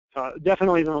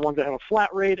definitely than the ones that have a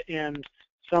flat rate, and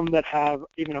some that have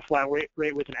even a flat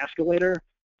rate with an escalator.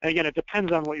 And again, it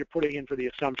depends on what you're putting in for the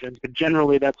assumptions, but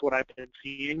generally that's what I've been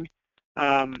seeing.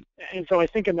 And so I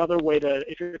think another way to,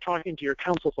 if you're talking to your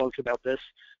council folks about this,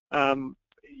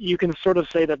 you can sort of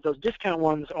say that those discount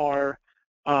ones are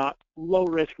low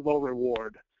risk, low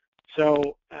reward.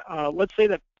 So let's say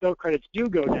that bill credits do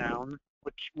go down,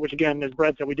 which again, as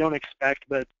Brad said, we don't expect,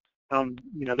 but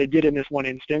you know, they did in this one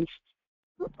instance.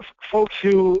 Folks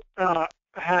who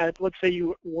had, let's say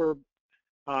you were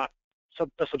a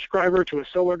subscriber to a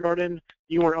Solar Garden,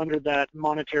 you were under that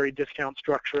monetary discount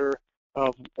structure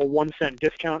of a 1-cent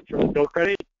discount for the bill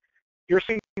credit, your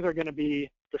savings are going to be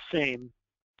the same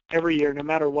every year, no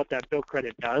matter what that bill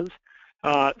credit does.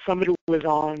 Somebody who was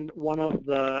on one of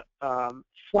the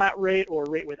flat rate or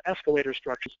rate with escalator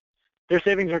structures, their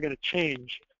savings are going to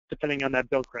change depending on that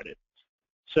bill credit.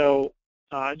 So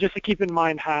just to keep in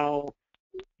mind how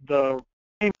the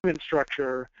payment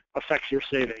structure affects your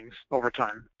savings over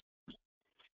time.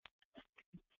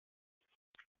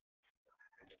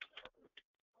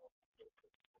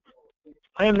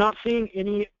 I am not seeing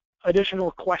any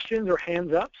additional questions or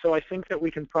hands up, so I think that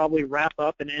we can probably wrap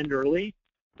up and end early.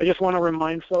 I just want to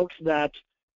remind folks that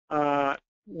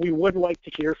we would like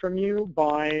to hear from you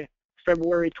by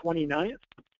February 29th.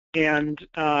 And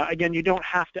again, you don't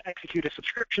have to execute a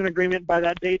subscription agreement by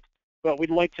that date, but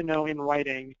we'd like to know in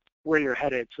writing where you're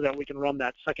headed so that we can run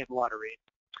that second lottery.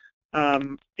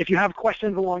 If you have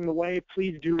questions along the way,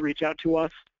 please do reach out to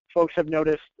us. Folks have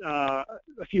noticed a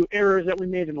few errors that we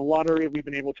made in the lottery. We've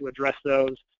been able to address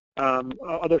those.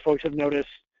 Other folks have noticed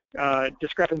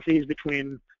discrepancies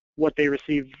between what they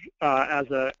received as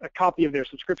a copy of their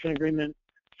subscription agreement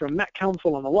from Met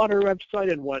Council on the lottery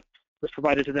website and what was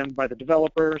provided to them by the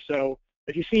developer. So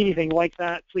if you see anything like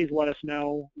that, please let us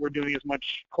know. We're doing as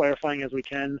much clarifying as we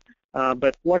can.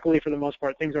 But luckily, for the most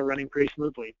part, things are running pretty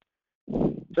smoothly.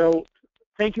 So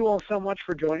thank you all so much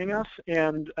for joining us.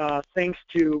 And thanks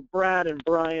to Brad and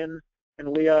Brian and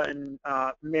Leah and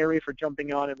Mary for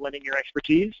jumping on and lending your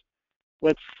expertise.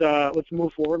 Let's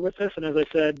move forward with this. And as I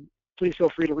said, please feel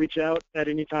free to reach out at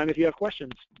any time if you have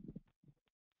questions.